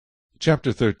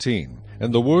Chapter 13.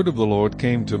 And the word of the Lord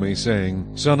came to me,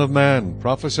 saying, Son of man,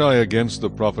 prophesy against the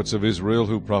prophets of Israel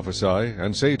who prophesy,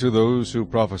 and say to those who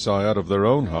prophesy out of their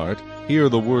own heart, Hear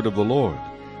the word of the Lord.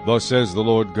 Thus says the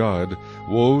Lord God,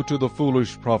 Woe to the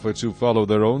foolish prophets who follow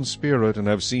their own spirit and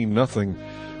have seen nothing.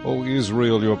 O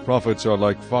Israel, your prophets are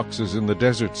like foxes in the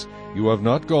deserts. You have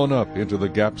not gone up into the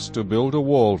gaps to build a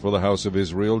wall for the house of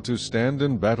Israel to stand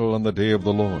in battle on the day of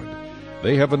the Lord.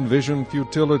 They have envisioned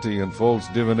futility and false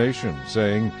divination,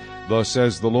 saying, Thus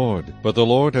says the Lord. But the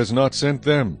Lord has not sent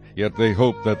them, yet they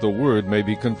hope that the word may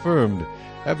be confirmed.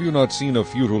 Have you not seen a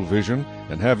futile vision,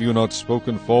 and have you not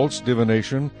spoken false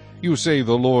divination? You say,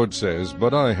 The Lord says,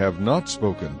 but I have not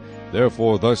spoken.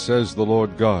 Therefore thus says the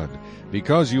Lord God,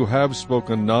 Because you have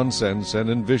spoken nonsense and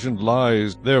envisioned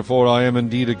lies, therefore I am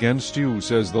indeed against you,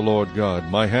 says the Lord God.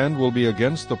 My hand will be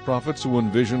against the prophets who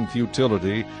envision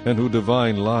futility and who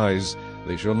divine lies.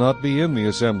 They shall not be in the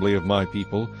assembly of my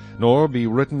people, nor be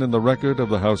written in the record of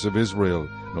the house of Israel,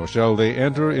 nor shall they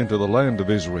enter into the land of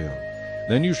Israel.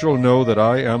 Then you shall know that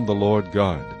I am the Lord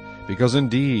God.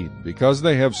 Because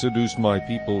they have seduced my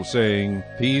people, saying,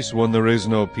 Peace when there is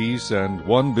no peace, and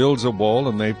one builds a wall,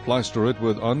 and they plaster it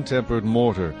with untempered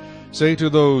mortar. Say to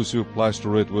those who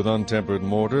plaster it with untempered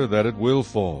mortar that it will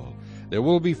fall. There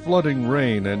will be flooding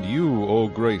rain, and you, O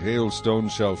great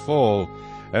hailstones, shall fall,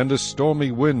 and a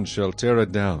stormy wind shall tear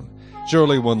it down.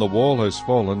 Surely when the wall has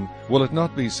fallen, will it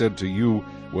not be said to you,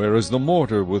 Where is the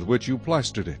mortar with which you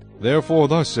plastered it? Therefore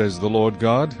thus says the Lord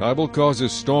God, I will cause a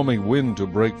stormy wind to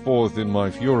break forth in my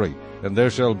fury, and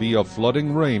there shall be a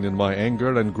flooding rain in my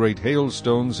anger, and great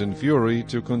hailstones in fury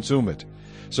to consume it.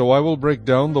 So I will break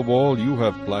down the wall you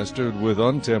have plastered with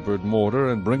untempered mortar,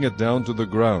 and bring it down to the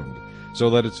ground, so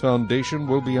that its foundation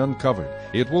will be uncovered.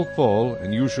 It will fall,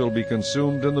 and you shall be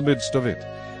consumed in the midst of it.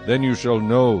 Then you shall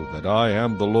know that I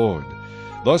am the Lord.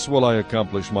 Thus will I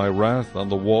accomplish my wrath on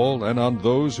the wall and on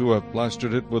those who have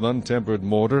plastered it with untempered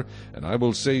mortar, and I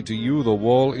will say to you, The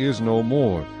wall is no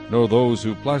more, nor those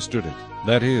who plastered it.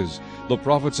 That is, the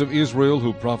prophets of Israel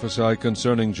who prophesy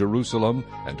concerning Jerusalem,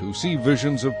 and who see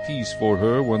visions of peace for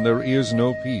her when there is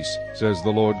no peace, says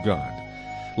the Lord God.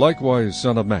 Likewise,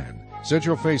 Son of man, set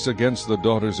your face against the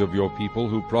daughters of your people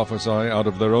who prophesy out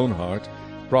of their own heart.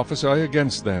 Prophesy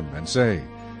against them, and say,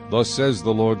 Thus says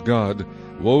the Lord God,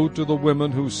 Woe to the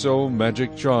women who sew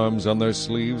magic charms on their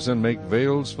sleeves and make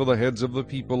veils for the heads of the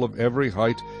people of every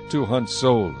height to hunt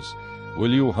souls.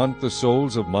 Will you hunt the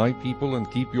souls of my people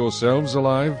and keep yourselves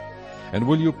alive? And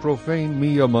will you profane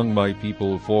me among my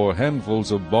people for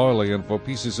handfuls of barley and for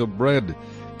pieces of bread,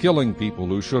 killing people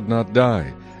who should not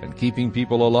die, and keeping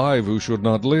people alive who should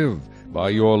not live, by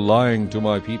your lying to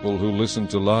my people who listen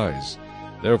to lies?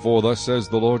 Therefore thus says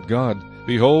the Lord God,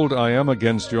 Behold, I am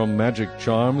against your magic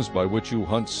charms by which you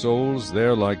hunt souls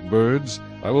there like birds.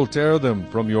 I will tear them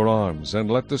from your arms,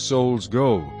 and let the souls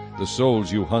go, the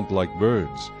souls you hunt like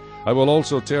birds. I will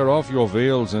also tear off your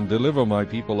veils and deliver my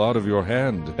people out of your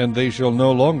hand, and they shall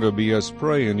no longer be as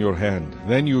prey in your hand.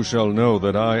 Then you shall know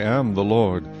that I am the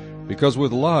Lord. Because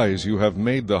with lies you have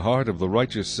made the heart of the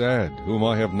righteous sad, whom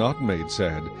I have not made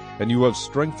sad, and you have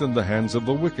strengthened the hands of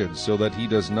the wicked, so that he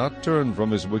does not turn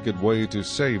from his wicked way to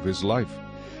save his life.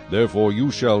 Therefore you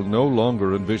shall no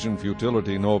longer envision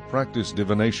futility, nor practice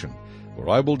divination. For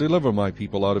I will deliver my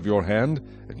people out of your hand,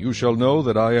 and you shall know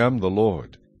that I am the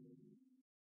Lord.